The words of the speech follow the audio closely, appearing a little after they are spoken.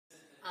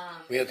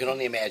We can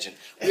only imagine.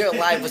 We are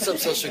live. What's up,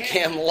 Social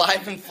Cam?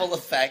 Live in full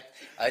effect.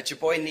 It's your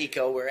boy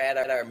Nikko. We're at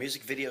our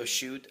music video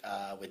shoot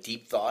with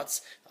Deep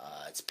Thoughts.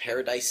 It's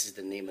Paradise is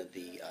the name of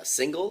the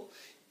single,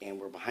 and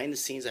we're behind the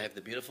scenes. I have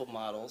the beautiful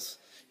models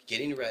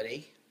getting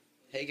ready.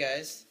 Hey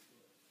guys.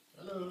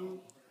 Hello.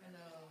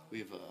 We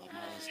have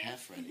models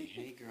half ready.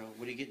 Hey girl,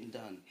 what are you getting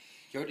done?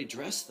 You're already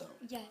dressed though.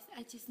 Yes,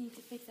 I just need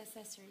to fix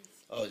accessories.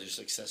 Oh, there's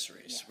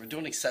accessories. Yes. We're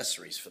doing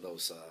accessories for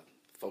those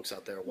folks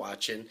out there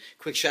watching.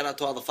 Quick shout out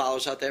to all the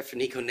followers out there for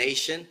Nikko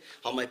Nation.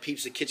 All my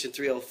peeps at Kitchen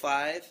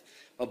 305.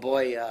 My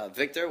boy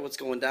Victor, what's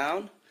going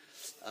down?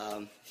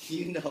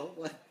 You know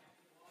what?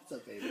 What's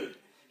up, baby?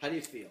 How do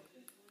you feel?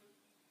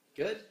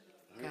 Good?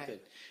 All right, good.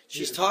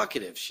 She's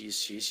talkative.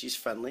 She's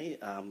friendly.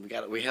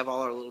 We have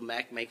all our little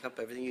MAC makeup,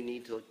 everything you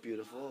need to look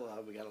beautiful.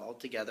 We got it all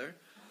together.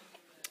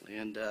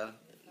 And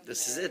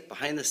this is it,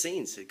 behind the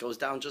scenes. It goes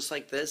down just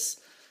like this.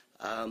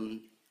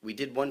 We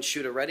did one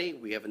shoot already.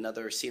 We have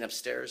another scene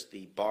upstairs,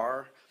 the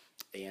bar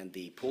and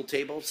the pool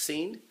table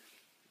scene.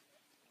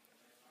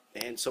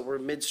 And so we're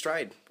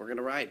mid-stride. We're going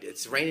to ride.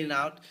 It's raining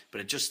out, but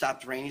it just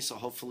stopped raining, so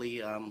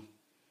hopefully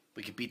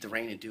we could beat the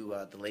rain and do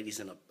the ladies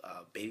in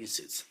bathing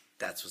suits.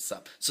 That's what's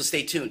up. So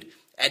stay tuned.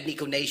 At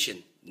Nikko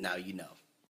Nation, now you know.